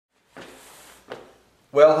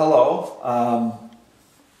Well, hello.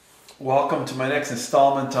 Welcome to my next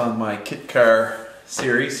installment on my kit car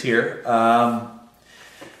series here.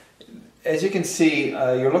 As you can see,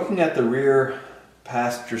 you're looking at the rear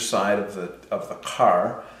passenger side of the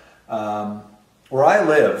car. Where I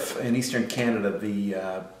live in Eastern Canada,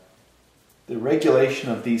 the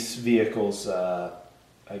regulation of these vehicles, I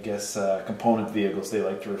guess component vehicles they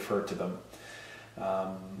like to refer to them,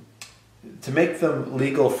 to make them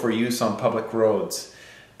legal for use on public roads,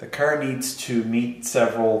 the car needs to meet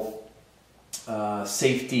several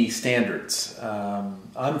safety standards.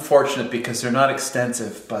 I'm fortunate because they're not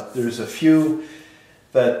extensive, but there's a few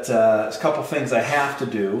that, a couple things I have to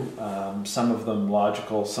do. Some of them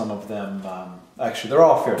logical, some of them, actually they're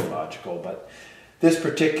all fairly logical, but this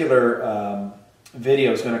particular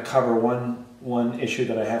video is going to cover one issue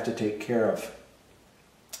that I have to take care of.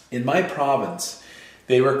 In my province,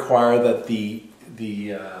 they require that the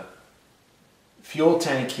fuel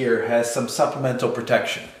tank here has some supplemental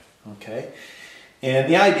protection. Okay,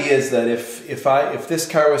 and the idea is that if this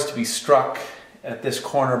car was to be struck at this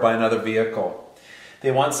corner by another vehicle,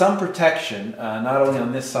 they want some protection, not only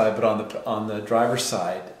on this side but on the driver's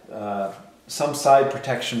side, some side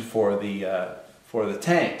protection for the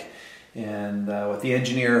tank. And what the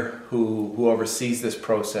engineer who oversees this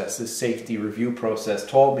process, this safety review process,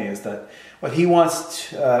 told me is that what he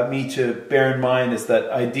wants me to bear in mind is that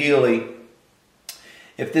ideally,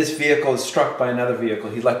 if this vehicle is struck by another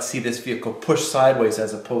vehicle, he'd like to see this vehicle push sideways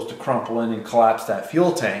as opposed to crumple in and collapse that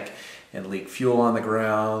fuel tank and leak fuel on the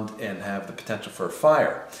ground and have the potential for a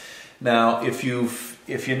fire. Now, if you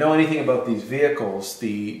know anything about these vehicles,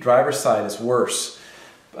 the driver's side is worse.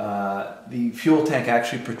 The fuel tank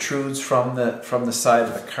actually protrudes from the side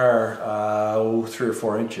of the car 3 or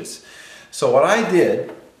 4 inches. So what I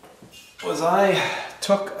did was I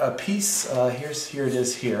took a piece, here it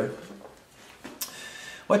is here.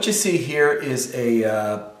 What you see here is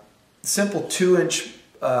a simple 2-inch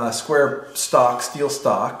square stock, steel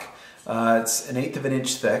stock. It's 1/8 of an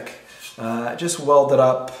inch thick. Just welded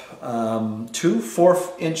up 2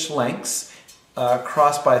 4-inch lengths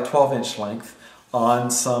crossed by a 12-inch length on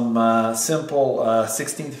some simple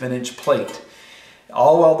 1/16 of an inch plate,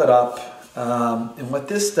 all welded up. And what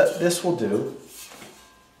this will do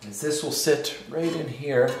is this will sit right in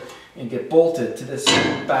here and get bolted to this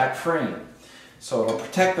back frame. So it'll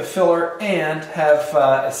protect the filler and have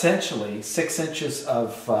essentially 6 inches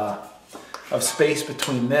of space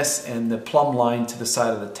between this and the plumb line to the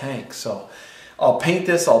side of the tank. So I'll paint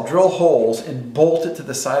this, I'll drill holes and bolt it to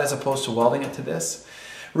the side as opposed to welding it to this.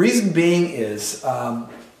 Reason being is,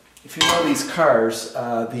 if you know these cars,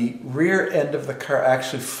 the rear end of the car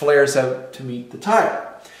actually flares out to meet the tire.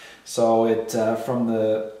 So it from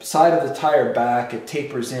the side of the tire back, it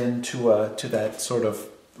tapers into that sort of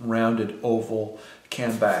rounded oval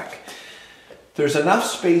camback. There's enough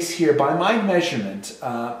space here, by my measurement,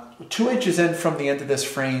 2 inches in from the end of this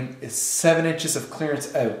frame is 7 inches of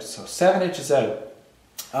clearance out. So 7 inches out.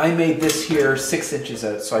 I made this here 6 inches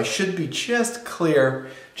out, so I should be just clear,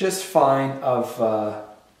 just fine of the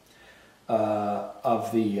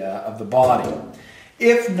body.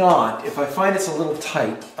 If not, if I find it's a little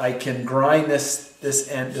tight, I can grind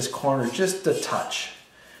this corner just a touch.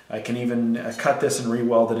 I can even cut this and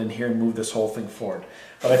re-weld it in here and move this whole thing forward.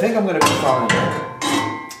 But I think I'm going to be fine.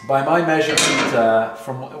 By my measurement,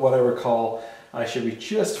 from what I recall, I should be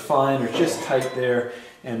just fine or just tight there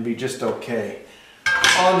and be just okay.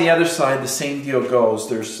 On the other side, the same deal goes.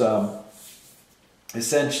 There's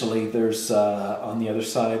essentially on the other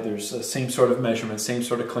side, there's the same sort of measurement, same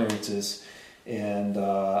sort of clearances, and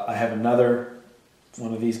I have another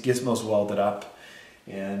one of these gizmos welded up,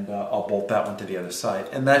 and I'll bolt that one to the other side,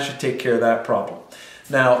 and that should take care of that problem.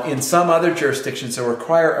 Now, in some other jurisdictions, they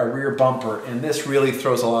require a rear bumper, and this really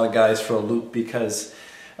throws a lot of guys for a loop because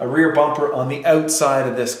a rear bumper on the outside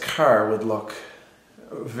of this car would look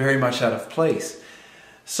very much out of place.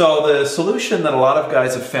 So the solution that a lot of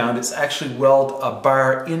guys have found is actually weld a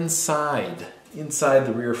bar inside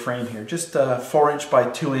the rear frame here, just a 4-inch by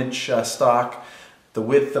 2-inch stock, the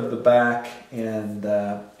width of the back, and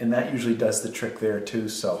that usually does the trick there too.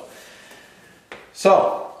 So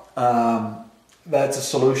that's a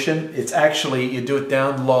solution. It's actually, you do it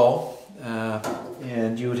down low,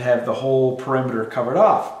 and you would have the whole perimeter covered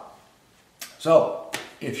off. So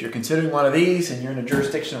if you're considering one of these and you're in a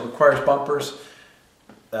jurisdiction that requires bumpers,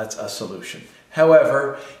 that's a solution.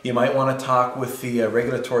 However, you might want to talk with the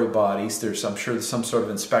regulatory bodies. I'm sure there's some sort of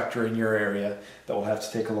inspector in your area that will have to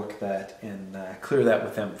take a look at that and clear that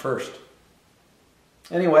with them first.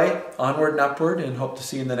 Anyway, onward and upward, and hope to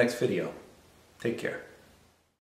see you in the next video. Take care.